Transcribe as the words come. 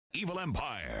Evil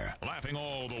Empire, laughing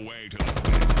all the way to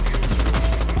the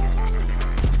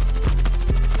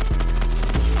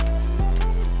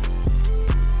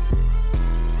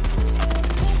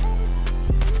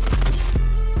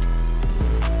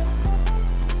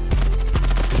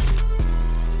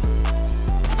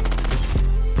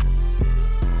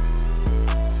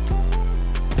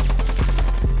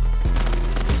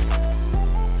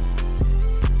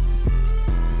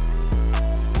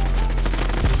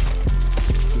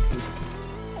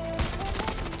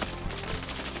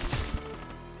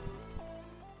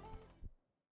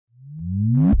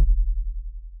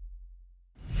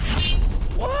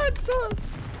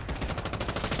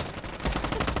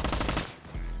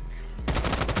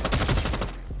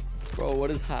Bro,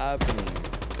 what is happening?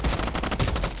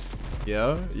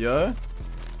 Yeah.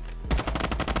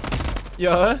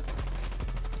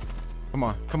 Come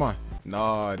on.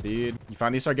 Nah, dude. You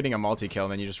finally start getting a multi-kill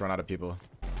and then you just run out of people.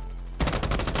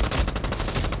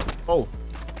 Oh.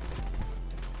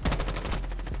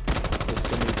 There's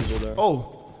so many people there.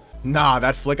 Oh. Nah,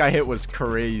 that flick I hit was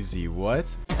crazy.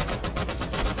 What?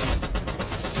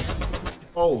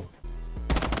 Oh.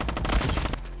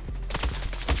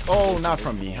 Oh, not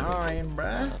from behind,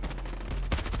 bruh.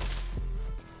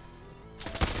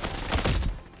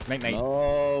 Night.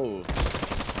 No.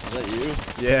 Is that you?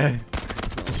 Yeah.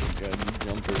 Oh my god,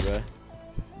 jumper, bruh.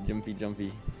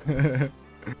 Jumpy.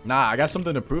 Nah, I got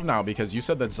something to prove now because you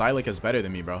said that Xylic is better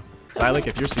than me, bro. Xylic,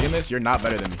 if you're seeing this, you're not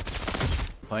better than me.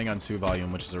 Playing on 2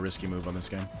 volume, which is a risky move on this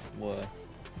game. What?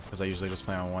 Because I usually just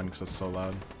play on 1 because it's so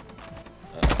loud.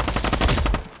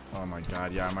 Oh my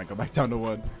god, yeah, I might go back down to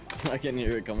 1. I can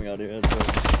hear it coming out of your head.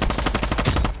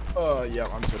 Oh, yeah,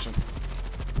 I'm switching.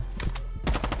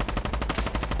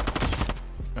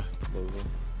 Bro.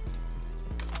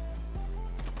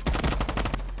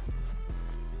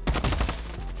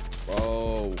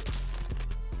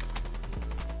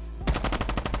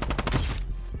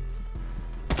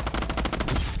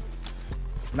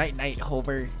 Night,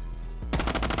 Hover.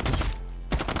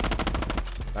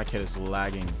 That kid is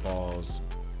lagging balls.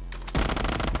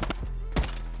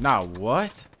 Nah,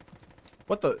 what?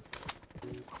 What the?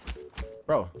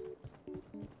 Bro.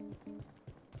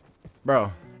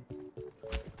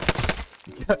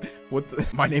 What the?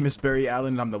 My name is Barry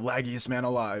Allen and I'm the laggiest man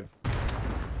alive.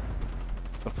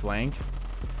 The flank?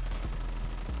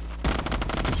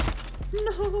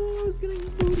 No, I was getting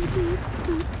booty.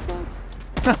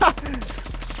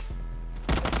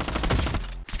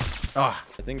 Ah,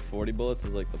 I think 40 bullets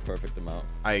is like the perfect amount.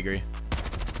 I agree.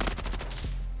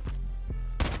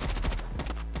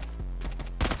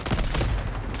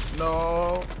 No.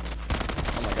 Oh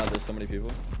my god, there's so many people.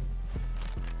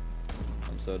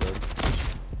 I'm so dead.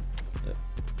 Yeah.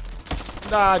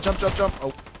 Nah, jump.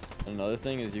 Oh. Another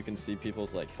thing is you can see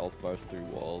people's like health bars through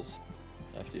walls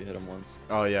after you hit them once.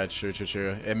 Oh yeah, true.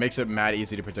 It makes it mad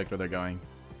easy to predict where they're going.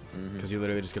 Because you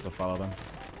literally just get to follow them.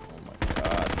 Oh my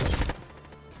god.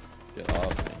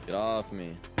 Get off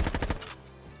me.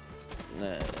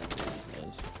 Nah,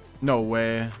 No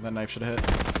way. That knife should have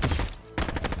hit.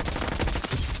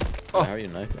 Oh. How are you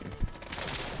knifing?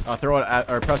 Throw it at,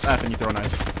 or press F and you throw a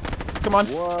knife. Come on.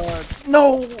 What?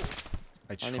 No!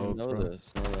 I I didn't even know bro.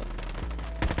 this. Know that.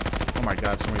 Oh my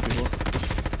god, so many people.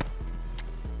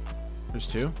 There's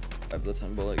 2. I have the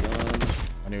 10 bullet gun.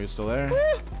 I knew he was still there.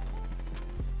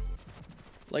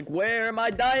 Like, where am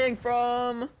I dying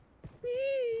from?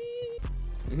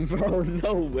 Bro,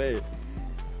 no way.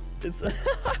 It's at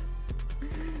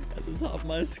the top of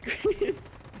my screen.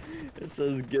 It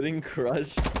says getting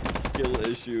crushed, skill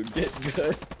issue, get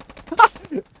good.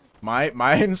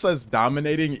 Mine says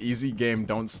dominating, easy game,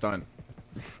 don't stunt.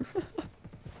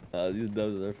 These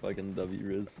dubs are fucking W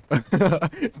Riz.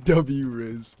 W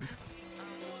Riz.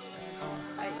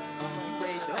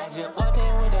 Just walked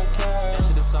in with that cash. That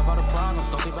shit is solve all the problems.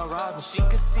 Don't think about robbing. She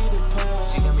can see the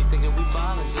past. She got me thinking we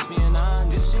violent. Just being honest.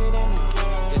 This shit ain't a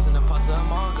game. It's an imposter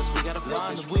among us. We gotta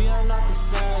find us. We are not the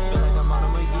same.